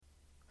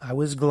I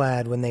was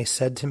glad when they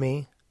said to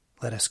me,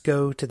 "Let us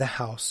go to the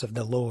house of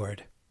the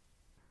Lord."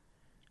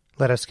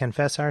 Let us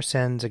confess our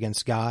sins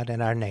against God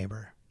and our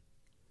neighbor.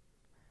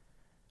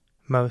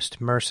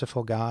 Most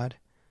merciful God,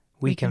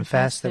 we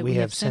confess that we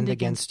have sinned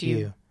against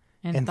you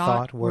in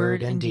thought,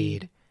 word, and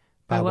deed,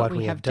 by what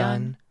we have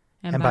done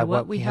and by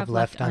what we have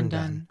left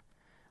undone.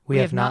 We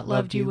have not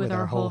loved you with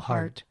our whole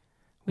heart.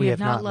 We have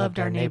not loved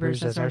our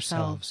neighbors as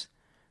ourselves.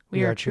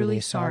 We are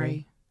truly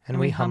sorry, and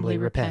we humbly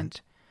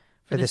repent.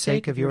 For the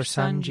sake of your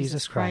Son,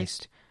 Jesus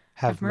Christ,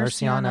 have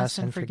mercy on us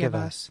and forgive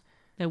us,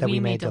 that we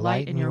may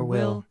delight in your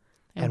will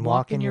and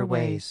walk in your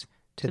ways,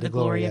 to the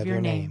glory of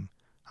your name.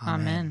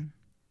 Amen.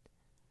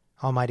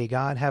 Almighty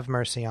God, have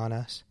mercy on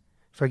us.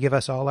 Forgive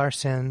us all our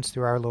sins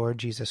through our Lord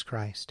Jesus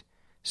Christ.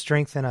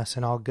 Strengthen us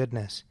in all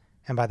goodness,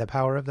 and by the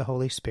power of the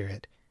Holy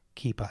Spirit,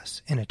 keep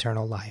us in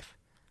eternal life.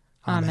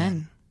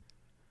 Amen.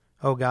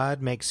 O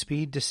God, make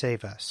speed to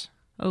save us.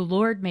 O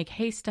Lord, make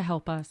haste to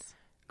help us.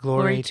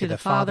 Glory to the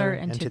Father,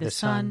 and to the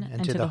Son,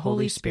 and to the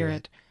Holy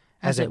Spirit,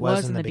 as it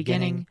was in the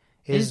beginning,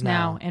 is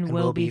now, and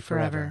will be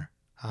forever.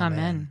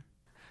 Amen.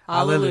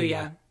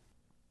 Alleluia.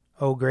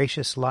 O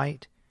gracious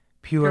light,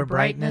 pure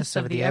brightness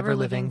of the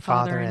ever-living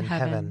Father in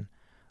heaven,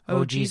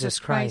 O Jesus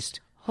Christ,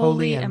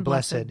 holy and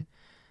blessed,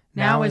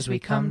 now as we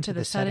come to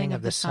the setting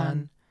of the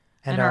sun,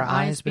 and our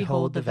eyes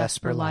behold the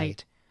vesper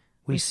light,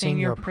 we sing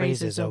your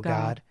praises, O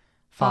God,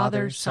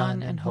 Father,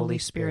 Son, and Holy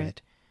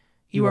Spirit.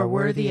 You are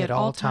worthy at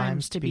all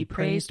times to be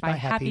praised by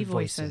happy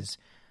voices,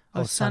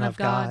 O Son of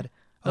God,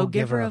 O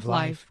Giver of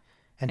life,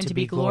 and to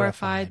be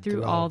glorified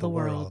through all the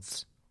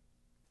worlds.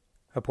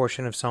 A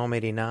portion of Psalm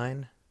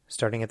 89,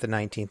 starting at the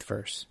 19th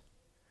verse.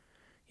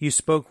 You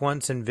spoke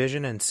once in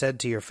vision and said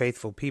to your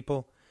faithful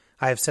people,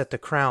 I have set the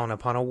crown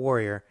upon a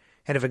warrior,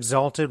 and have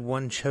exalted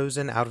one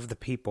chosen out of the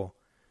people.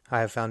 I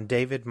have found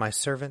David my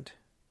servant.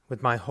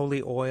 With my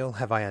holy oil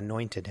have I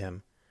anointed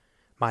him.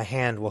 My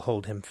hand will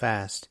hold him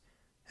fast,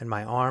 and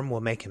my arm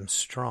will make him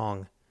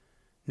strong.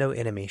 No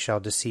enemy shall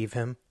deceive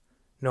him,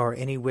 nor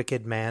any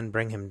wicked man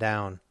bring him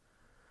down.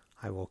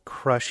 I will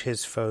crush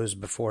his foes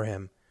before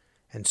him,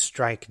 and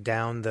strike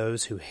down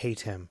those who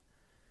hate him.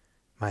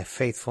 My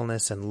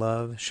faithfulness and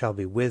love shall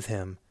be with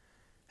him,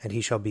 and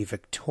he shall be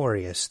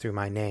victorious through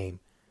my name.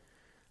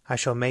 I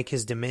shall make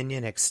his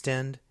dominion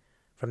extend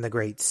from the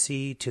great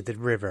sea to the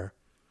river.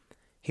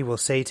 He will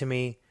say to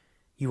me,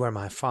 You are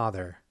my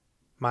Father,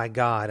 my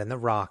God, and the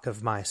rock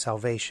of my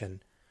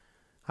salvation.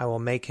 I will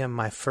make him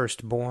my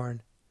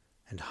firstborn,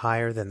 and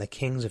higher than the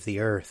kings of the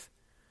earth.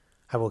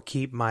 I will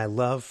keep my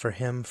love for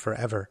him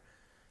forever,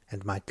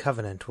 and my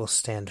covenant will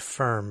stand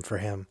firm for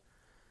him.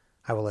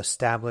 I will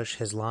establish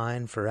his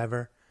line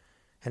forever,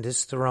 and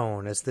his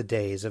throne as the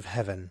days of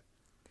heaven.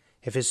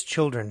 If his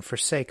children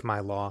forsake my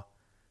law,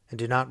 and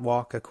do not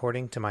walk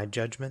according to my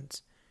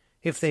judgments,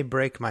 if they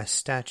break my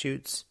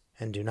statutes,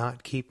 and do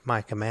not keep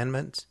my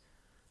commandments,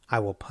 I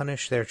will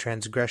punish their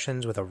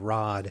transgressions with a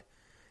rod,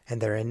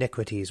 and their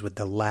iniquities with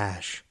the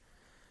lash.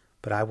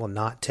 But I will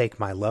not take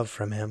my love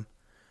from him,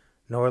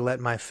 nor let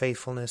my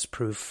faithfulness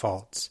prove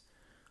false.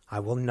 I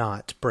will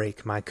not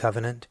break my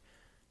covenant,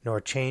 nor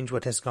change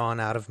what has gone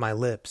out of my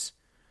lips.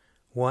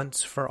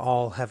 Once for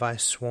all have I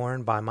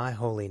sworn by my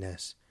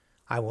holiness,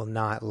 I will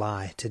not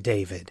lie to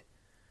David.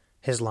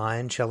 His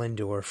line shall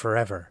endure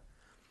forever,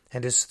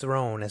 and his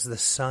throne as the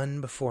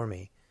sun before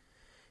me.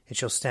 It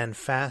shall stand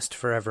fast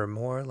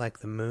forevermore like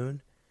the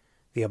moon,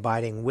 the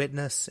abiding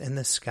witness in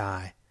the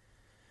sky.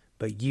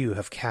 But you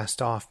have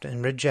cast off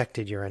and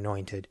rejected your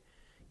anointed.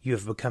 You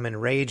have become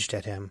enraged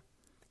at him.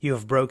 You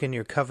have broken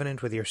your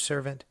covenant with your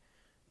servant,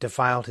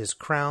 defiled his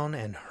crown,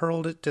 and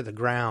hurled it to the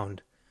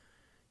ground.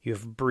 You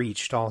have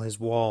breached all his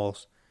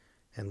walls,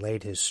 and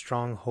laid his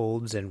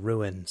strongholds in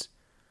ruins.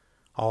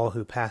 All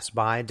who pass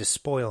by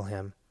despoil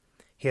him.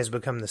 He has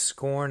become the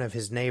scorn of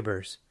his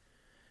neighbors.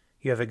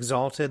 You have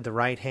exalted the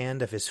right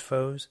hand of his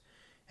foes,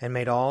 and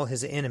made all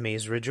his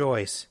enemies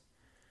rejoice.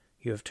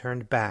 You have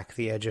turned back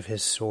the edge of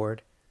his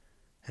sword,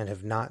 and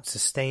have not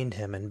sustained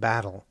him in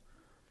battle.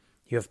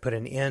 You have put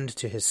an end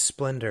to his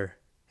splendor,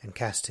 and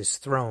cast his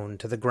throne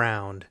to the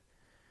ground.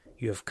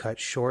 You have cut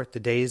short the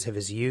days of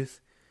his youth,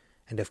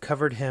 and have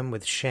covered him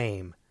with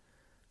shame.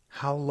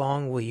 How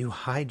long will you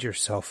hide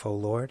yourself, O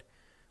Lord?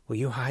 Will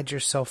you hide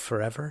yourself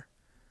forever?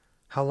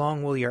 How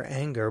long will your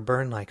anger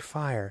burn like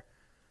fire?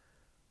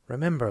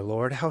 Remember,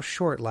 Lord, how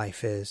short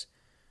life is,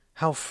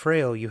 how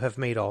frail you have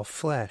made all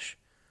flesh.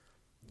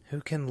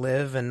 Who can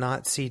live and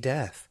not see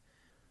death?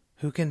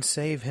 Who can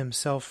save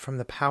himself from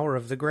the power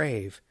of the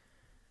grave?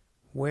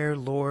 Where,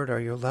 Lord, are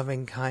your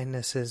loving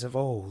kindnesses of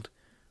old,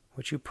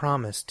 which you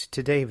promised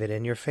to David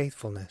in your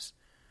faithfulness?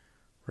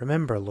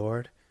 Remember,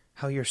 Lord,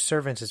 how your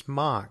servant is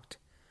mocked,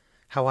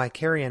 how I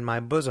carry in my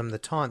bosom the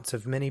taunts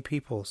of many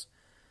peoples,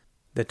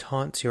 the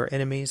taunts your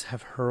enemies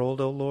have hurled,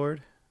 O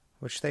Lord,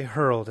 which they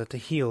hurled at the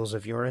heels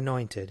of your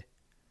anointed.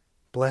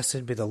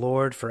 Blessed be the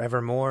Lord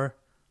forevermore.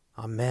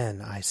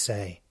 Amen, I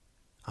say.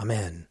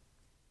 Amen.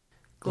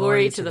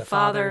 Glory to the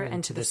Father,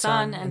 and to the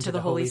Son, and to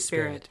the Holy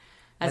Spirit,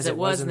 as it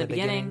was in the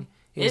beginning,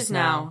 is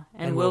now,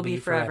 and will be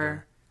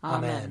forever.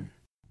 Amen.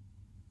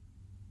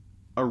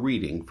 A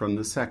reading from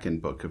the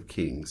second book of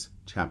Kings,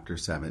 chapter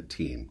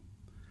 17.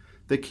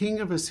 The king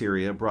of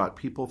Assyria brought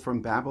people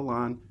from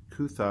Babylon,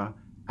 Cutha,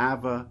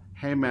 Ava,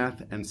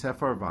 Hamath, and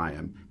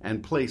Sepharvaim,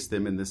 and placed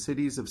them in the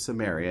cities of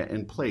Samaria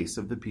in place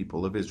of the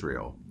people of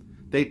Israel.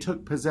 They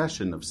took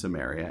possession of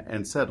Samaria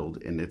and settled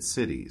in its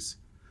cities.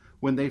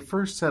 When they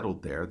first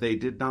settled there, they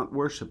did not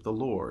worship the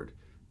Lord.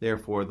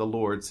 Therefore the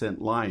Lord sent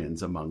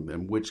lions among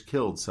them, which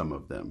killed some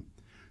of them.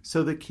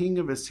 So the king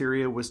of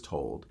Assyria was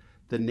told,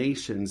 "The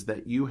nations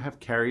that you have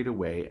carried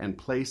away and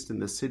placed in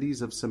the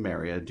cities of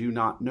Samaria do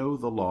not know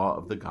the law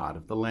of the God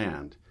of the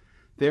land.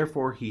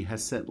 Therefore he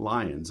has sent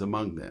lions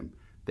among them.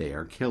 They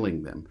are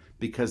killing them,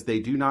 because they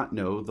do not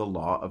know the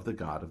law of the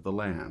God of the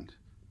land."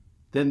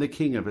 Then the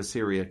king of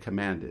Assyria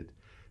commanded,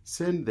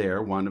 "Send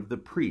there one of the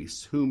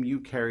priests whom you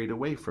carried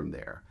away from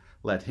there.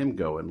 Let him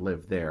go and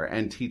live there,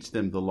 and teach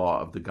them the law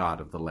of the God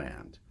of the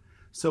land."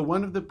 So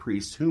one of the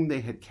priests whom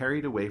they had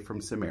carried away from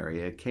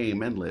Samaria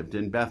came and lived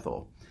in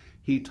Bethel.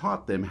 He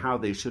taught them how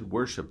they should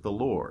worship the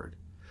Lord.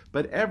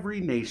 But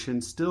every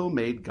nation still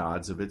made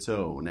gods of its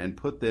own, and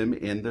put them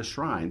in the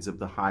shrines of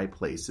the high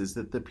places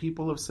that the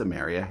people of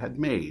Samaria had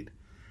made.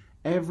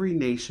 Every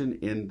nation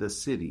in the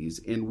cities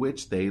in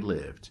which they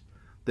lived.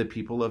 The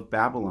people of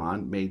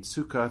Babylon made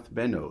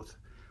Succoth-Benoth.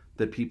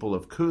 The people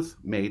of Cuth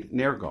made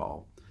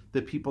Nergal.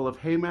 The people of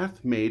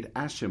Hamath made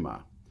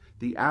Ashima.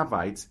 The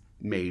Avites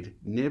made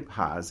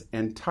Nibhaz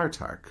and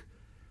Tartak.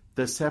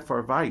 The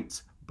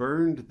Sepharvites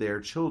burned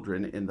their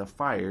children in the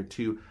fire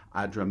to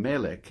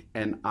Adramelech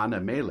and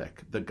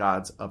Anamelech, the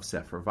gods of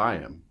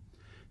Sepharvaim.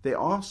 They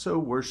also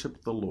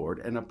worshipped the Lord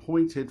and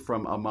appointed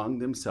from among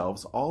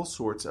themselves all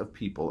sorts of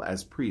people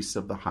as priests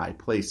of the high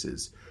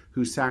places,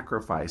 who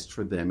sacrificed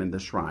for them in the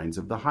shrines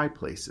of the high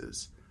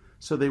places.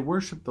 So they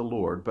worshipped the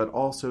Lord, but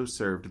also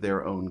served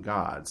their own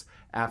gods,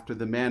 after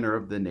the manner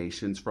of the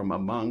nations from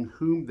among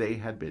whom they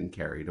had been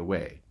carried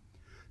away.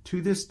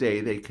 To this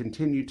day they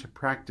continue to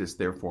practice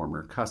their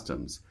former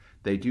customs.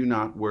 They do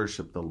not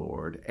worship the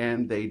Lord,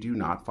 and they do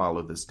not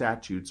follow the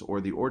statutes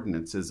or the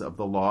ordinances of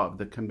the law of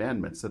the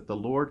commandments that the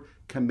Lord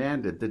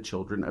commanded the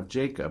children of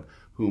Jacob,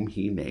 whom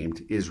he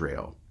named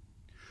Israel.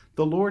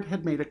 The Lord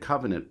had made a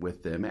covenant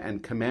with them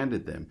and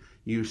commanded them,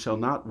 "You shall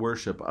not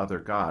worship other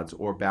gods,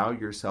 or bow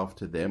yourself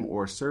to them,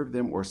 or serve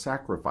them, or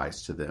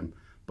sacrifice to them,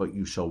 but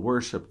you shall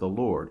worship the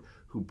Lord,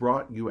 who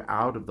brought you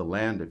out of the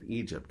land of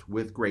Egypt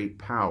with great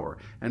power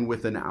and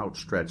with an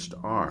outstretched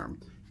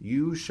arm.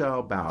 You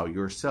shall bow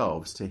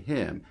yourselves to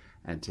him,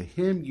 and to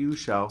him you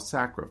shall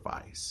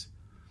sacrifice."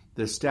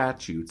 The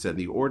statutes and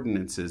the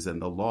ordinances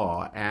and the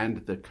law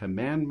and the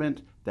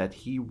commandment that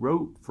he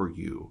wrote for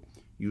you,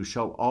 you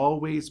shall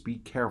always be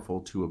careful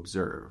to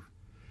observe.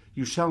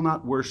 You shall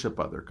not worship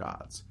other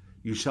gods.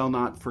 You shall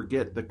not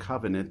forget the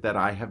covenant that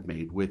I have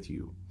made with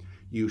you.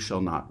 You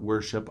shall not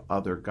worship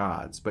other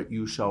gods, but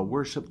you shall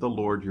worship the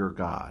Lord your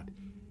God.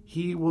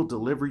 He will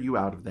deliver you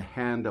out of the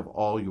hand of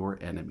all your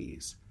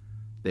enemies.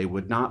 They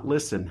would not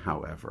listen,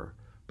 however,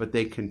 but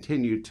they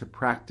continued to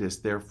practice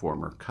their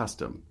former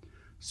custom.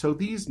 So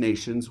these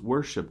nations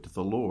worshipped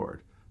the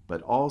Lord,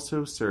 but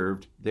also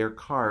served their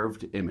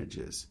carved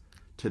images.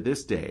 To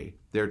this day,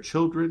 their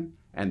children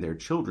and their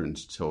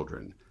children's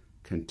children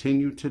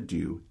continue to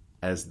do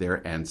as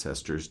their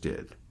ancestors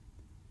did.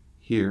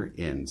 Here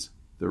ends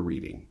the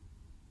reading.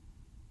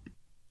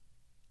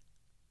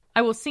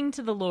 I will sing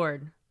to the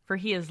Lord, for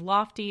he is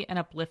lofty and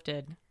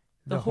uplifted.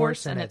 The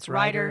horse and its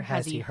rider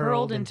has he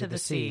hurled into the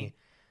sea.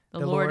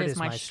 The Lord is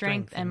my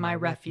strength and my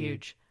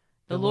refuge.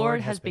 The Lord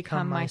has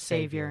become my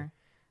Savior.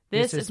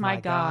 This is my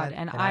God,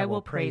 and I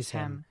will praise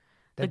him.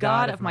 The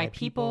God of my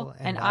people,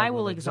 and I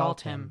will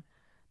exalt him.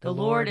 The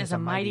Lord is a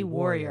mighty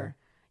warrior.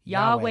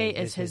 Yahweh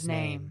is his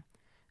name.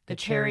 The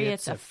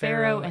chariots of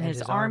Pharaoh and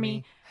his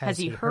army has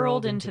he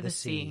hurled into the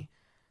sea.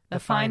 The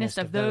finest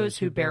of those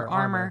who bear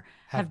armor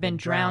have been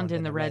drowned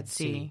in the Red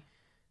Sea.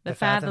 The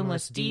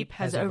fathomless deep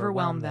has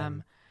overwhelmed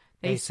them.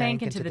 They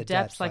sank into the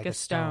depths like a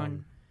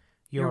stone.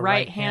 Your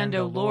right hand,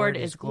 O Lord,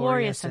 is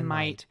glorious in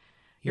might.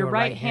 Your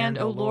right hand,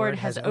 O Lord,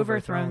 has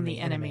overthrown the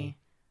enemy.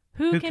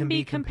 Who can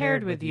be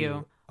compared with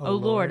you, O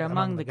Lord,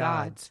 among the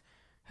gods?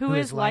 Who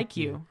is like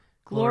you,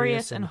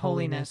 glorious in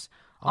holiness,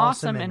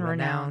 awesome in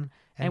renown,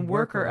 and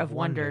worker of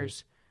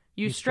wonders?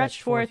 You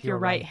stretched forth your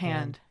right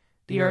hand.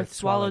 The earth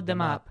swallowed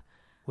them up.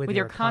 With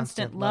your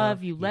constant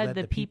love you led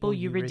the people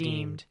you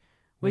redeemed.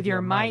 With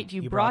your might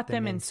you brought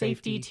them in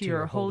safety to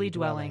your holy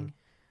dwelling.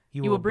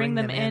 You will bring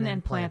them in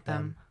and plant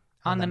them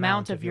on the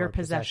mount of your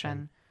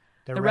possession,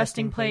 the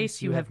resting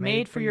place you have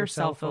made for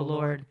yourself, O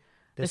Lord,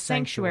 the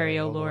sanctuary,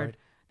 O Lord,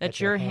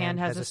 that your hand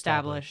has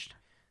established.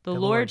 The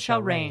Lord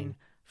shall reign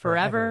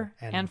forever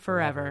and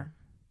forever.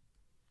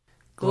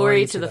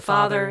 Glory to the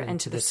Father, and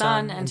to the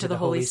Son, and to the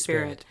Holy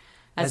Spirit,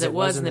 as it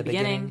was in the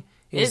beginning,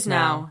 is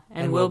now,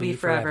 and will be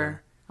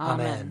forever.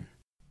 Amen.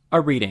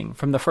 A reading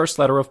from the first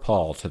letter of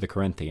Paul to the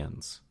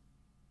Corinthians.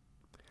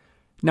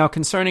 Now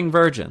concerning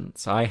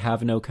virgins, I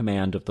have no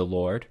command of the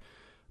Lord,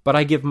 but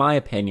I give my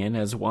opinion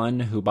as one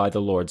who by the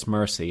Lord's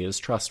mercy is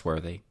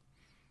trustworthy.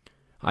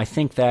 I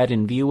think that,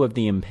 in view of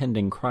the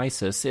impending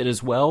crisis, it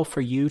is well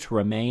for you to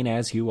remain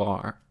as you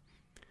are.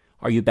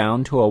 Are you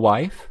bound to a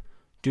wife?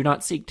 Do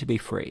not seek to be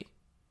free.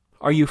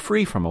 Are you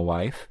free from a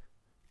wife?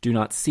 Do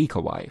not seek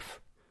a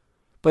wife.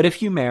 But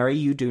if you marry,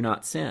 you do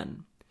not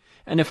sin.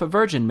 And if a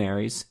virgin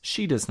marries,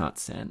 she does not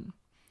sin.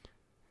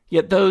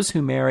 Yet those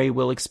who marry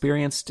will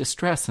experience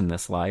distress in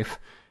this life,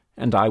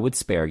 and I would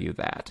spare you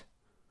that.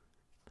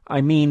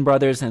 I mean,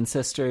 brothers and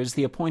sisters,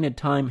 the appointed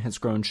time has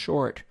grown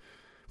short.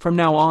 From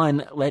now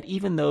on, let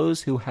even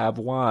those who have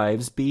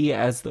wives be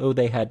as though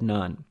they had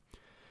none,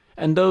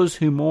 and those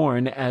who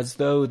mourn as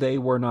though they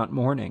were not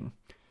mourning,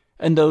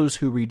 and those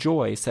who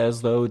rejoice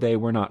as though they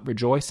were not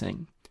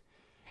rejoicing,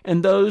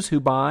 and those who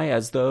buy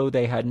as though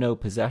they had no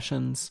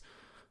possessions,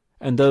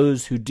 and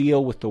those who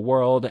deal with the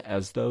world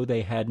as though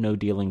they had no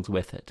dealings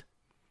with it.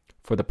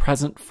 For the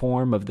present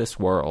form of this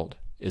world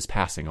is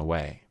passing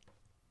away.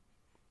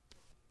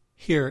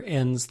 Here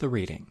ends the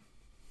reading.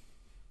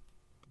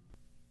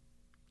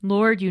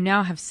 Lord, you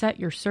now have set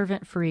your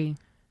servant free,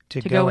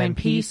 to go in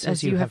peace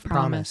as you have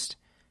promised.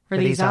 For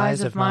these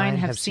eyes of mine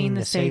have seen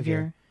the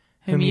Savior,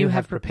 whom you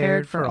have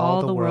prepared for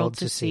all the world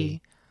to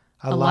see,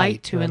 a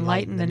light to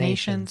enlighten the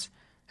nations,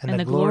 and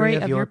the glory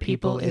of your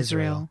people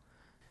Israel.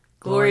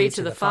 Glory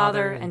to the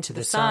Father, and to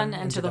the Son,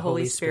 and to the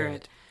Holy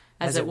Spirit,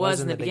 as it was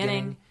in the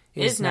beginning,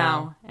 is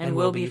now, and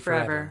will be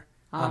forever.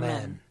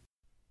 Amen.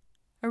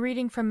 A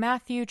reading from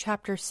Matthew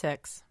chapter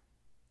 6.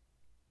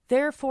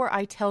 Therefore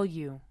I tell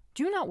you,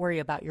 do not worry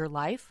about your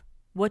life,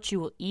 what you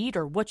will eat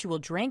or what you will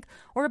drink,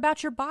 or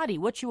about your body,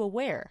 what you will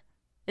wear.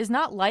 Is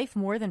not life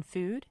more than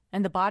food,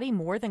 and the body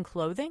more than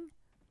clothing?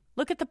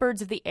 Look at the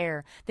birds of the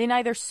air. They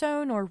neither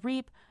sow nor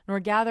reap nor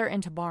gather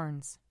into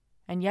barns,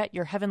 and yet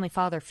your heavenly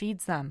Father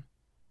feeds them.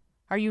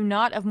 Are you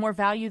not of more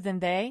value than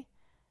they?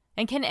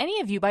 And can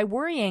any of you, by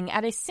worrying,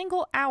 add a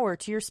single hour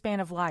to your span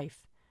of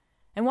life?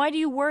 And why do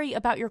you worry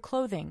about your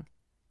clothing?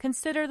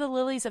 Consider the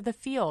lilies of the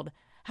field,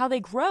 how they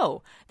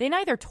grow. They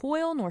neither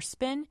toil nor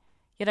spin.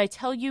 Yet I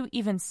tell you,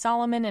 even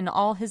Solomon in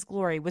all his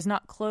glory was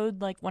not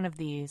clothed like one of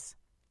these.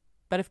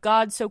 But if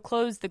God so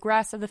clothes the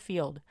grass of the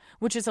field,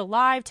 which is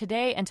alive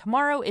today and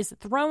tomorrow is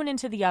thrown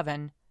into the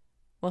oven,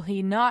 will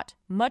he not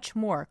much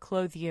more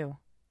clothe you,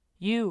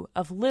 you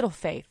of little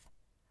faith?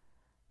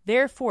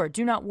 Therefore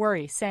do not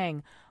worry,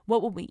 saying,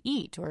 what will we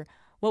eat, or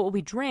what will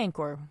we drink,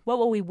 or what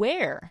will we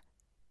wear?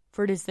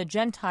 For it is the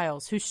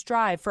Gentiles who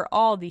strive for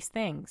all these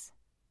things.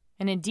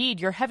 And indeed,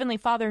 your heavenly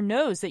Father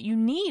knows that you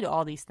need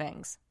all these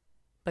things.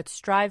 But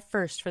strive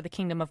first for the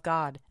kingdom of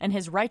God and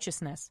his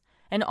righteousness,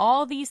 and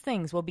all these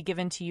things will be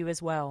given to you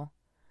as well.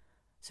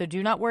 So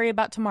do not worry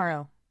about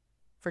tomorrow,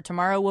 for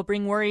tomorrow will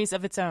bring worries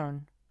of its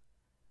own.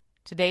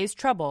 Today's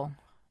trouble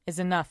is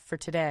enough for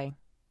today.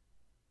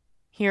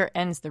 Here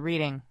ends the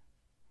reading.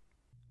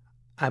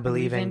 I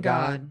believe in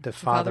God, the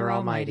Father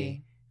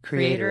Almighty,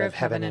 creator of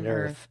heaven and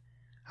earth.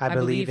 I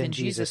believe in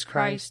Jesus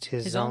Christ,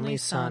 his only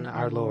Son,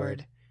 our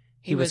Lord.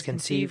 He was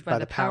conceived by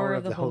the power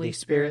of the Holy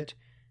Spirit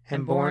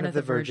and born of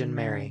the Virgin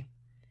Mary.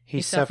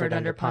 He suffered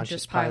under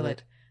Pontius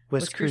Pilate,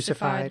 was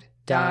crucified,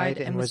 died,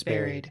 and was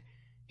buried.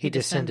 He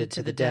descended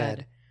to the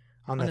dead.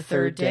 On the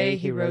third day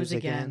he rose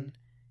again.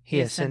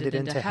 He ascended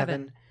into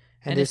heaven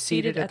and is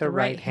seated at the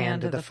right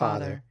hand of the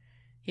Father.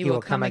 He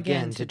will come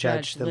again to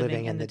judge the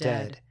living and the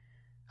dead.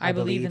 I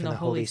believe in the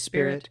Holy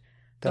Spirit,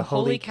 the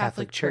Holy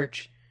Catholic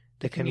Church,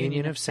 the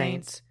communion of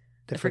saints,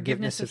 the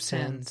forgiveness of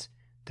sins,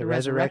 the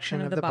resurrection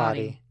of the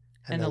body,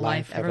 and the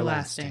life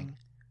everlasting.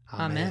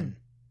 Amen.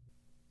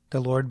 The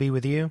Lord be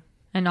with you.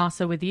 And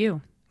also with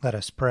you. Let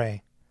us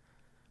pray.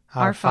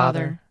 Our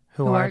Father,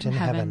 who art in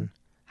heaven,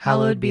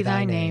 hallowed be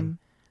thy name.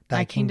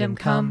 Thy kingdom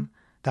come,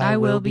 thy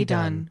will be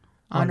done,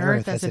 on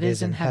earth as it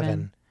is in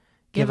heaven.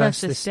 Give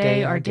us this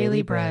day our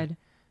daily bread,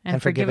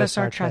 and forgive us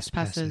our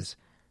trespasses,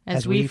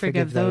 as we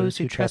forgive those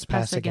who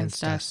trespass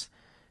against us.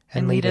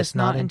 And lead us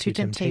not into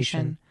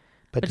temptation,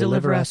 but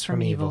deliver us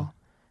from evil.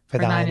 For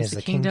thine is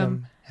the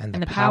kingdom, and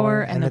the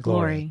power, and the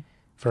glory,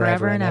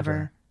 forever and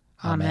ever.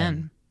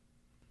 Amen.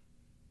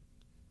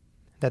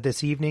 That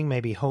this evening may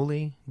be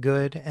holy,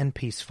 good, and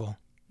peaceful.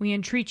 We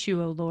entreat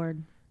you, O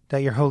Lord.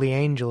 That your holy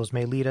angels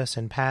may lead us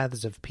in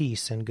paths of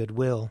peace and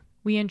goodwill.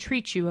 We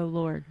entreat you, O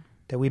Lord.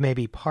 That we may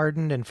be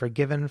pardoned and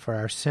forgiven for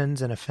our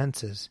sins and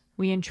offenses.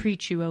 We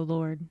entreat you, O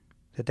Lord.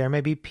 That there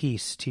may be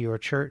peace to your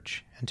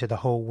church and to the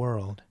whole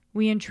world.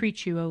 We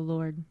entreat you, O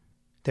Lord.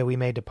 That we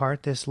may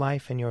depart this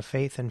life in your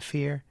faith and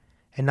fear,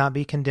 and not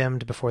be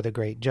condemned before the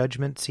great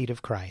judgment seat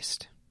of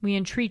Christ. We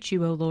entreat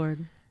you, O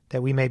Lord.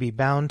 That we may be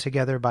bound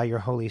together by your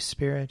Holy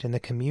Spirit in the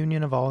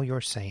communion of all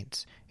your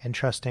saints,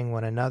 entrusting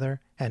one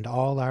another and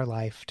all our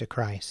life to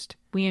Christ.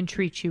 We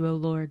entreat you, O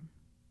Lord.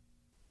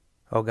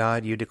 O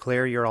God, you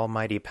declare your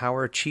almighty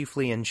power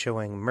chiefly in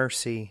showing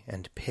mercy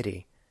and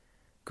pity.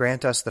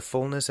 Grant us the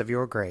fullness of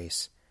your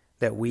grace,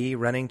 that we,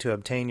 running to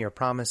obtain your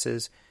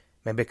promises,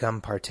 may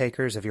become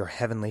partakers of your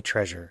heavenly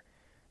treasure.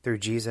 Through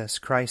Jesus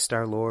Christ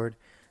our Lord,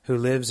 who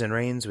lives and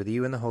reigns with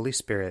you in the Holy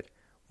Spirit,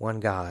 one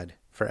God,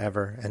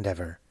 forever and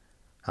ever.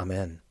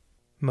 Amen.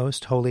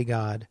 Most holy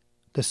God,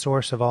 the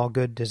source of all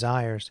good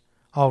desires,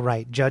 all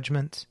right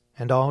judgments,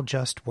 and all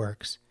just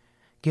works.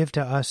 Give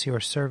to us, your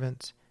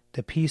servants,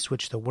 the peace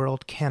which the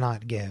world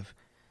cannot give,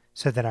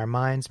 so that our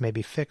minds may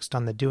be fixed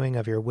on the doing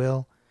of your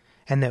will,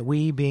 and that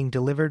we, being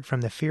delivered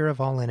from the fear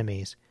of all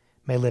enemies,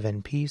 may live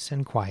in peace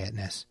and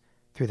quietness,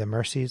 through the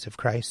mercies of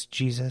Christ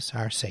Jesus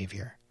our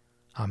Savior.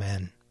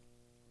 Amen.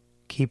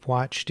 Keep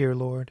watch, dear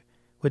Lord,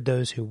 with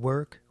those who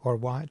work or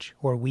watch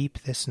or weep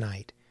this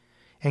night,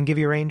 and give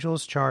your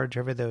angels charge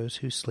over those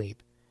who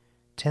sleep.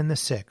 Tend the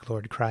sick,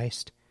 Lord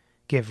Christ.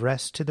 Give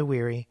rest to the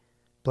weary.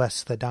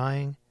 Bless the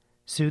dying.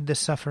 Soothe the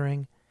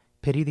suffering.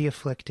 Pity the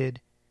afflicted.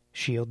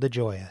 Shield the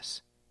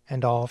joyous.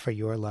 And all for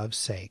your love's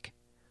sake.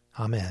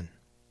 Amen.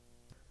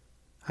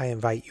 I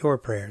invite your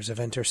prayers of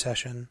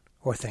intercession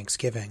or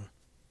thanksgiving.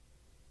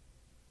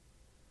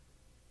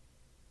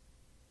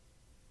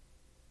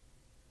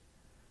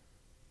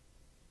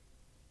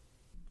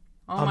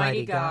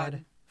 Almighty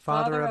God,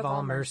 Father of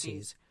all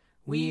mercies,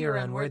 we, your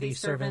unworthy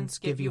servants,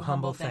 give you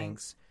humble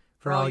thanks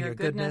for all your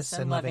goodness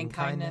and loving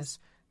kindness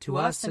to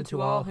us and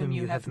to all whom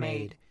you have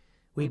made.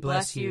 We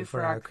bless you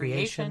for our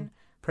creation,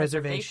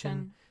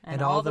 preservation,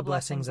 and all the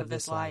blessings of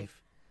this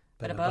life,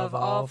 but above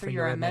all for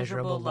your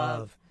immeasurable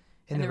love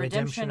in the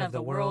redemption of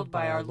the world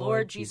by our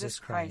Lord Jesus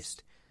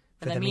Christ,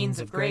 for the means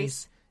of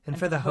grace and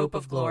for the hope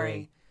of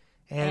glory.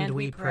 And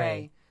we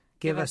pray,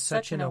 give us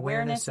such an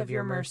awareness of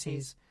your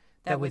mercies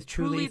that with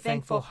truly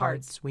thankful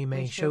hearts we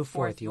may show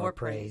forth your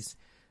praise,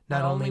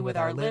 not only with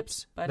our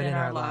lips, but in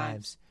our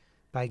lives,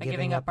 by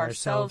giving up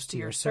ourselves to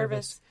your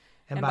service,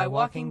 and by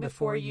walking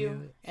before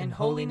you in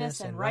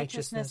holiness and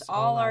righteousness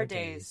all our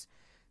days,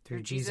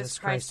 through Jesus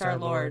Christ our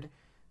Lord,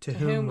 to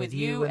whom with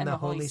you and the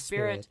Holy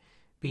Spirit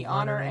be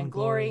honor and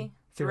glory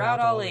throughout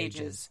all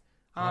ages.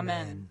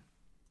 Amen.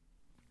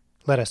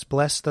 Let us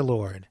bless the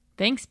Lord.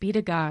 Thanks be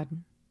to God.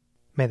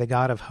 May the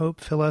God of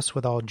hope fill us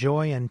with all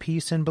joy and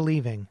peace in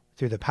believing,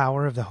 through the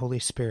power of the Holy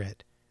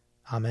Spirit.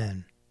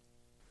 Amen.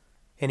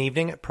 An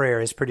Evening at Prayer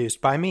is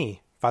produced by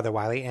me, Father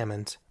Wiley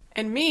Ammons.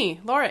 And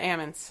me, Laura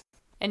Ammons.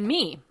 And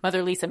me,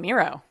 Mother Lisa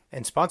Meirow.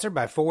 And sponsored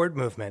by Forward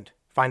Movement.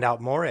 Find out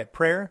more at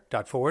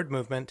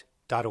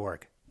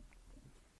prayer.forwardmovement.org.